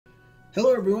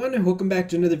Hello everyone and welcome back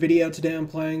to another video. Today I'm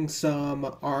playing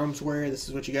some arms warrior. This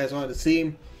is what you guys wanted to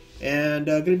see. And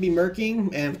going to be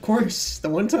merking, and of course, the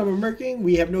one time I'm merking,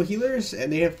 we have no healers, and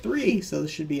they have 3, so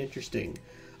this should be interesting.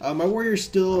 My warrior's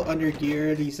still under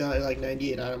geared, he's at like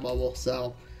 98 item level,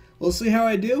 so we'll see how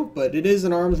I do, but it is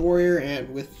an arms warrior,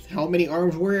 and with how many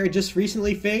arms warrior I just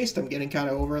recently faced, I'm getting kind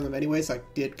of over them anyways. I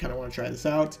did kind of want to try this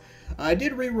out. I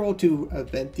did reroll to a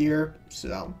venthyr,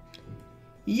 so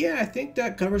yeah, I think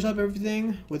that covers up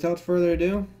everything. Without further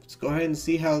ado, let's go ahead and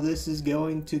see how this is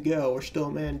going to go. We're still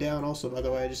a man down also, by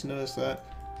the way, I just noticed that.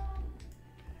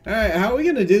 Alright, how are we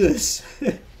going to do this?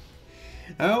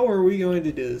 How are we going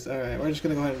to do this? Alright, we're just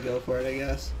going to go ahead and go for it, I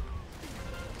guess.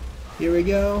 Here we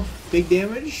go. Big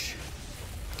damage.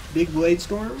 Big blade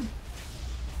storm.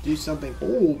 Do something.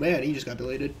 Oh, man, he just got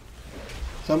deleted.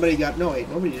 Somebody got... No, wait,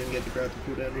 nobody didn't get to grab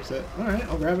the cooldown reset. Alright,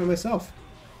 I'll grab it myself.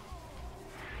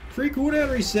 Free cooldown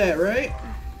reset, right?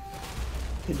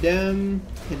 Condemn,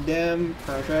 condemn,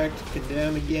 perfect,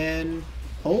 condemn again.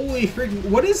 Holy freaking,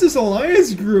 what is this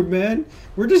alliance group, man?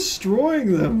 We're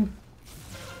destroying them.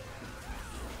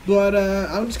 But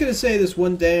I'm just gonna say this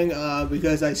one thing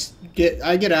because I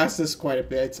get asked this quite a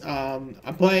bit. I'm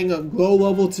playing low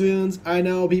level tunes. I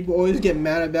know people always get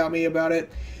mad about me about it,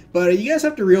 but you guys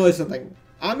have to realize something.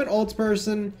 I'm an ults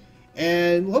person,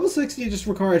 and level 60 just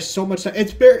requires so much time.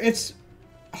 It's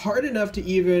hard enough to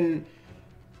even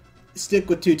stick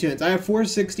with 2 tunes. I have 4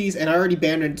 60s and I already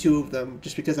abandoned 2 of them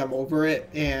just because I'm over it,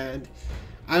 and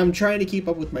I'm trying to keep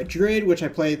up with my Druid, which I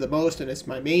play the most and it's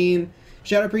my main.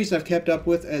 Shadow Priest I've kept up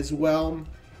with as well,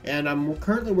 and I'm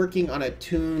currently working on a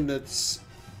tune that's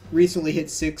recently hit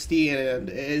 60, and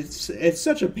it's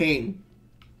such a pain.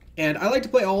 And I like to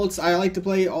play alts. I like to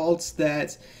play alts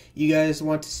that you guys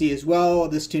want to see as well,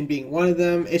 this tune being one of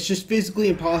them. It's just physically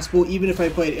impossible, even if I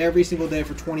played every single day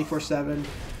for 24/7,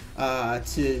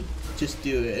 to just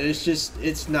do it.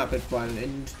 It's not been fun,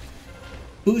 and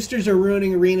boosters are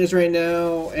ruining arenas right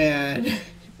now, and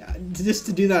just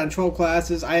to do that in 12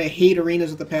 classes, I hate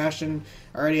arenas with a passion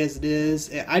already as it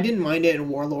is. I didn't mind it in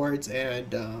Warlords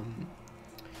and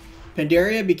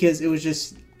Pandaria because it was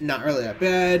just not really that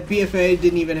bad. BFA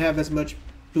didn't even have as much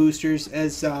boosters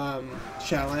as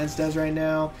Shadowlands does right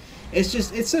now.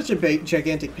 It's such a big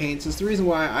gigantic pain, so it's the reason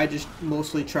why I just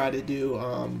mostly try to do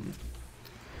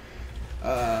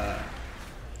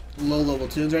low level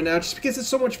tunes right now, just because it's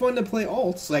so much fun to play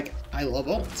alts. Like, I love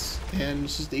alts, and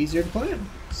it's just easier to play them.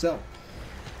 So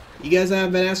you guys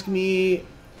have been asking me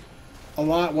a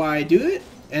lot why I do it,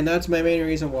 and that's my main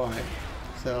reason why.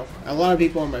 So a lot of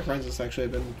people on my friends list actually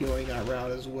have been going that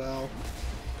route as well.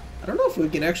 I don't know if we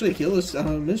can actually kill this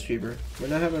Mistweaver. We're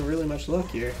not having really much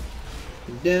luck here.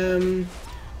 Condemn.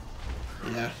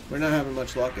 Yeah, we're not having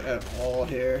much luck at all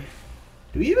here.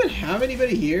 Do we even have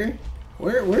anybody here?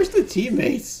 Where's the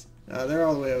teammates? They're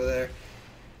all the way over there.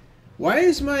 Why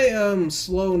is my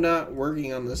slow not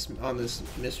working on this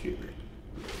Mistweaver?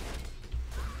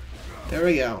 There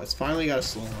we go. It's finally got a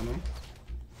slow on them.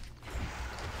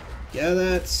 Yeah,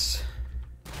 that's...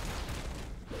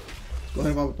 Go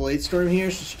ahead and pop a Blade Storm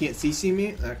here so she can't CC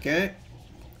me. Okay.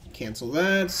 Cancel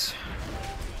that.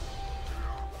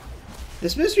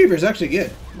 This Mistweaver is actually good.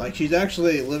 Like, she's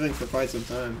actually living for quite some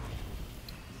time.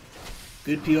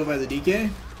 Good PO by the DK.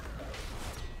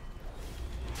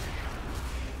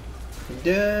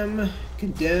 Condemn.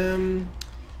 Condemn.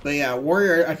 But yeah,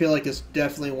 Warrior, I feel like, is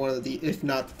definitely one of the, if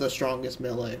not the strongest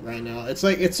melee right now. It's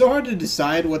like, it's so hard to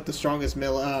decide what the strongest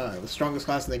melee, the strongest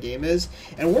class in the game is.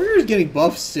 And Warrior is getting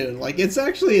buffed soon. Like, it's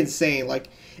actually insane. Like,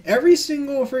 every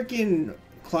single freaking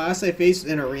class I faced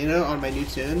in Arena on my new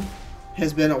tune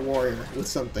has been a Warrior with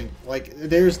something. Like,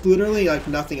 there's literally, like,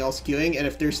 nothing else queuing. And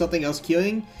if there's something else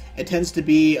queuing, it tends to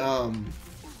be,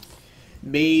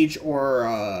 Mage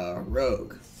or,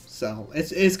 Rogue. So,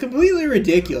 it's completely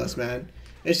ridiculous, man.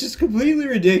 It's just completely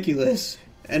ridiculous.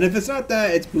 And if it's not that,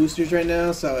 it's boosters right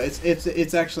now, so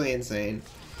it's actually insane.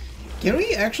 Can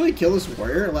we actually kill this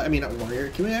warrior? I mean, not warrior.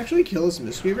 Can we actually kill this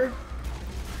Mistweaver?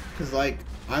 Because, like,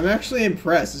 I'm actually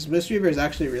impressed. This Mistweaver is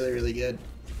actually really, really good.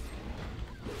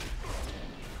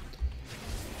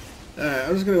 Alright,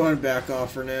 I'm just going to go ahead and back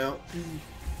off for now.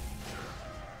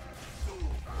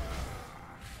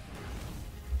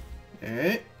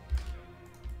 Alright.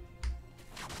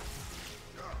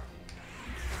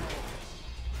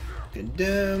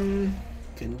 Condemn,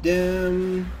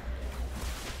 condemn,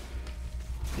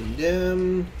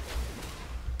 condemn,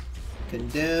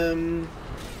 condemn,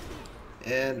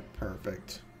 and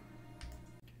perfect.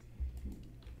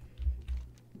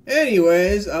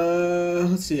 Anyways,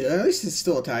 let's see, at least it's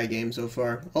still a tie game so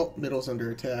far. Oh, middle's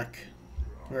under attack.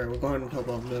 Alright, we'll go ahead and help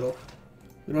out middle.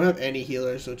 We don't have any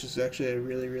healers, which is actually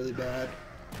really, really bad.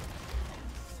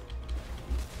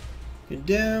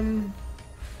 Condemn.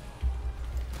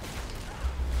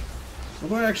 I'm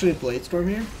going to actually Blade Storm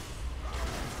here.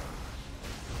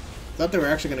 Thought they were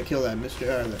actually going to kill that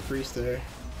that priest there.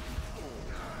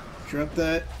 Drop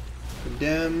that.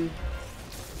 Condemn.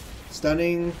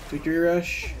 Stunning. Victory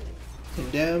Rush.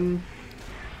 Condemn.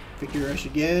 Victory Rush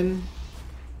again.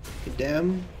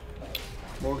 Condemn.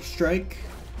 More Strike.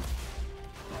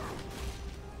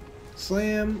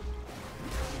 Slam.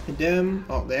 Condemn.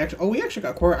 Oh, they actually. Oh, we actually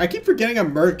got core. I keep forgetting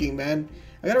I'm murking, man.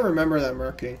 I gotta remember that I'm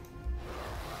murking.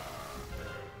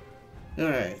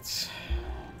 Alright.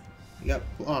 We got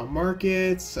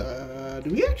markets. Do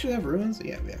we actually have ruins?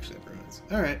 Yeah, we actually have ruins.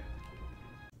 Alright.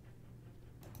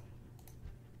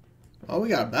 Oh, we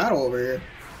got a battle over here.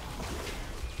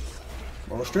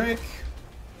 Moral Strike.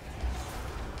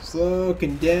 Slow.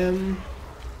 Condemn.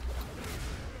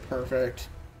 Perfect.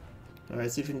 Alright,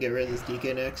 see if we can get rid of this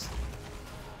DK next.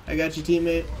 I got you,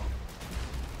 teammate.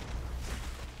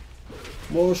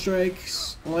 Moral Strike.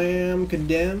 Slam.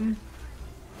 Condemn.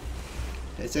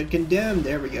 I said condemn.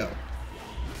 There we go.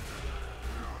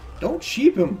 Don't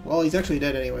sheep him. Well, he's actually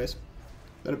dead anyways. Is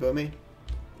that above me?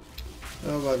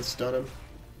 I'll go ahead and stun him.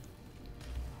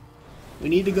 We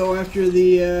need to go after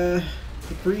the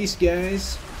priest,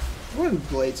 guys. Go ahead and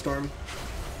Blade Storm.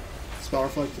 Spell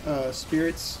Reflect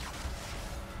Spirits.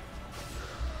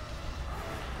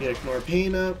 You gotta ignore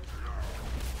pain up.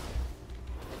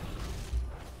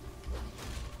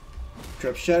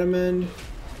 Drop Shadowland.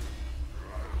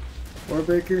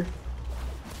 Warbreaker.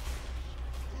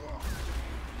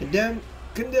 Condemn.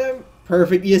 Condemn.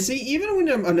 Perfect. You see, even when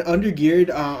I'm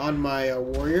undergeared on my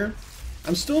warrior,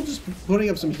 I'm still just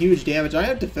putting up some huge damage. I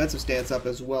have defensive stance up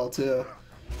as well, too.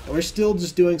 And we're still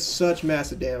just doing such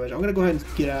massive damage. I'm going to go ahead and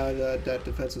get out of that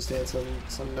defensive stance so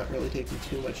I'm not really taking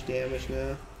too much damage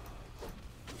now.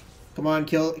 Come on,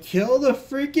 kill the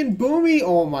freaking Boomy!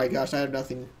 Oh my gosh, I have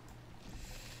nothing.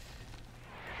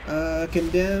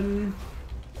 Condemn.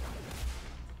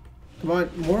 Come on,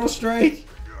 Moral Strike.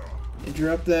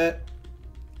 Interrupt that.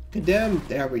 Condemn.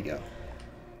 There we go.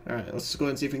 Alright, let's go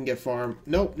ahead and see if we can get farm.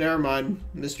 Nope, never mind.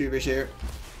 Mystery Fish here.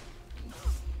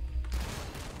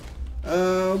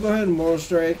 Go ahead and Moral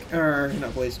Strike. Or,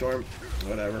 not Blade Storm.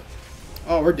 Whatever.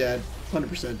 Oh, we're dead.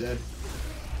 100% dead.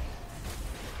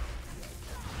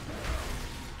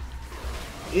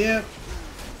 Yep.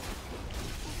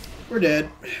 We're dead.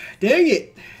 Dang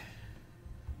it!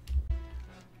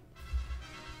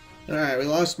 Alright, we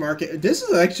lost market. This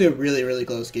is actually a really, really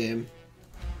close game.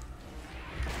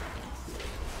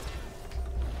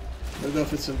 We'll go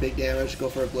for some big damage, go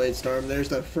for a Blade Storm. There's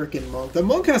the freaking monk. The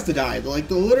monk has to die.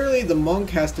 Like, literally, the monk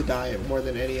has to die more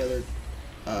than any other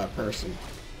person.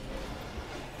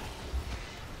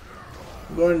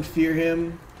 Go ahead and fear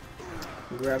him.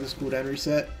 Grab his cooldown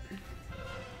reset.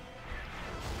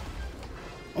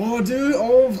 Oh, dude!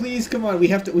 Oh, please, come on! We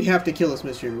have to kill this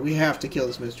Mystery. We have to kill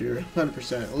this Mystery.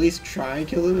 100%. At least try and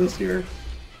kill the Mystery.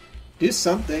 Do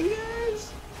something,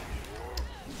 guys.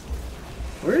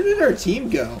 Where did our team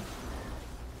go?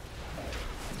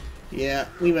 Yeah,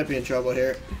 we might be in trouble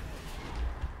here.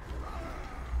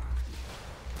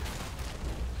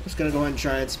 Just gonna go ahead and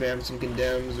try and spam some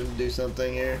condemns and do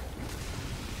something here.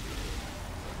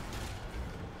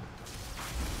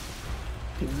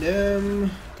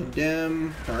 Condemn,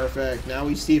 condemn, perfect. Now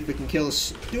we see if we can kill a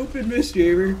stupid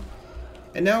Mistweaver.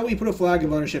 And now we put a flag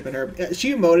of ownership in her.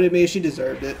 She emoted at me, she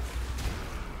deserved it.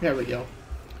 There we go.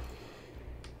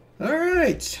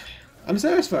 Alright. I'm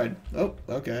satisfied. Oh,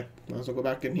 okay. Might as well go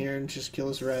back in here and just kill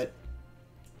this rat.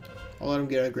 I'll let him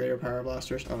get a greater power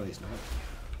blaster. Oh, he's not.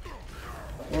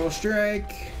 Moral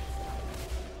Strike.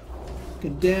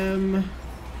 Condemn.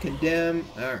 Condemn.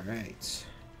 Alright.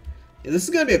 Yeah, this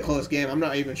is going to be a close game. I'm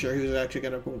not even sure who's actually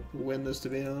going to win this, to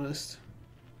be honest.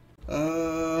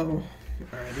 Alright,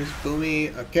 there's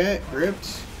Boomy. Okay,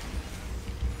 gripped.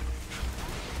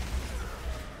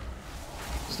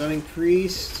 Stunning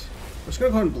Priest. I'm just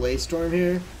going to go ahead and Blade Storm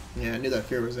here. Yeah, I knew that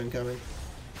fear was incoming.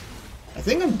 I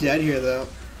think I'm dead here, though.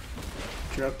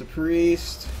 Drop the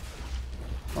Priest.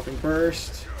 Hopping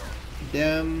Burst.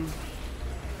 Condemn.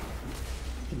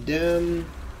 Condemn.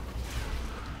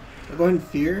 I'll go ahead and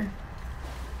fear.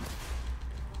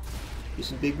 Do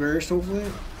some big burst, hopefully.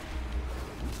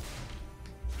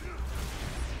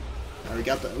 Alright, we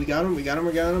got him.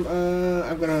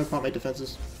 I'm gonna pop my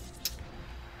defenses.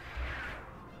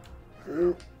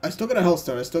 I still got a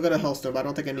Hellstone. But I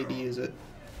don't think I need to use it.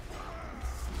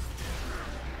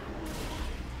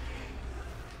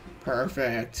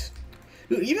 Perfect.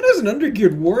 Dude, even as an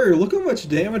undergeared warrior, look how much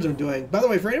damage I'm doing. By the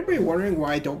way, for anybody wondering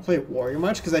why I don't play warrior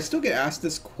much, because I still get asked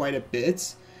this quite a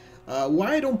bit,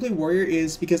 why I don't play warrior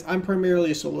is because I'm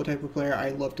primarily a solo type of player.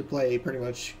 I love to play pretty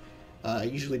much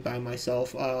usually by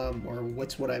myself, or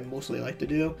what's what I mostly like to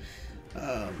do,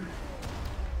 and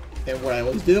what I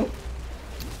always do.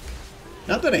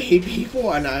 Not that I hate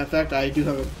people, and in fact I do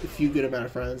have a few good amount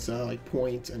of friends, like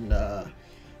Point and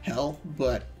Hell,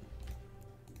 but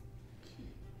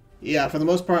yeah, for the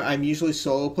most part I'm usually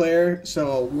solo player,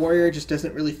 so Warrior just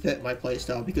doesn't really fit my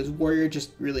playstyle because Warrior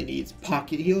just really needs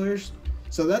pocket healers.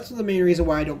 So that's the main reason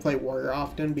why I don't play Warrior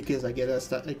often, because I get asked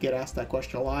that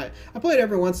question a lot. I play it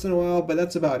every once in a while, but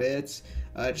that's about it.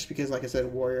 Just because, like I said,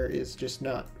 Warrior is just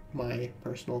not my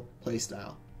personal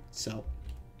playstyle. So,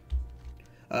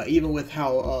 even with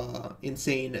how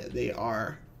insane they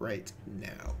are right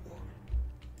now.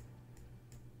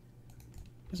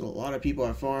 There's a lot of people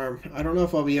at farm. I don't know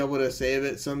if I'll be able to save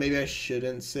it, so maybe I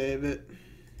shouldn't save it.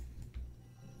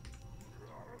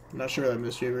 I'm not sure where that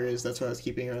Mistweaver is. That's why I was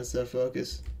keeping on set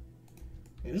focus.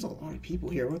 Man, there's a lot of people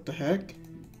here. What the heck?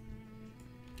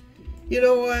 You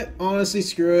know what? Honestly,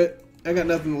 screw it. I got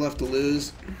nothing left to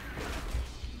lose.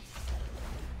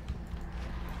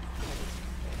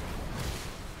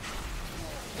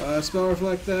 Spell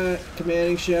reflect that.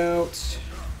 Commanding shout.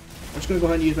 I'm just gonna go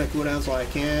ahead and use my cooldowns while I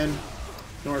can.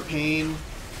 Ignore pain.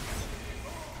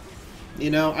 You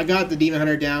know, I got the Demon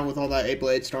Hunter down with all that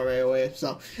 8-Blade Storm AoE,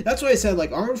 so that's why I said,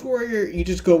 like, Arms Warrior, you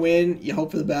just go in, you hope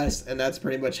for the best, and that's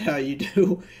pretty much how you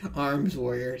do Arms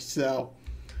Warrior, so,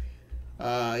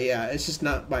 yeah, it's just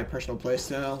not my personal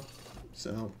playstyle,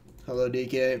 so, hello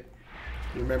DK,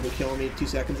 you remember killing me 2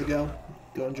 seconds ago?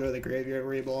 Go enjoy the graveyard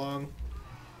where you belong.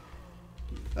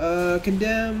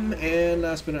 Condemn, and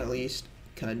last but not least,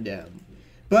 Condemn.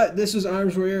 But this was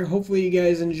Arms Warrior. Hopefully you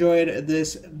guys enjoyed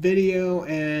this video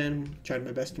and tried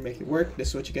my best to make it work. This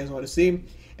is what you guys want to see.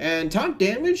 And top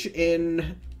damage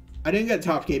in... I didn't get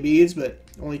top KBs, but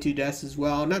only 2 deaths as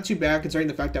well. Not too bad considering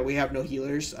the fact that we have no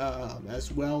healers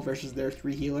as well versus their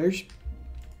 3 healers.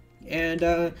 And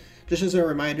just as a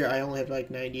reminder, I only have like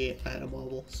 98 at a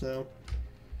mobile. So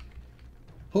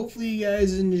hopefully you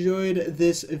guys enjoyed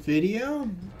this video.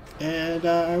 And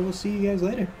I will see you guys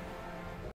later.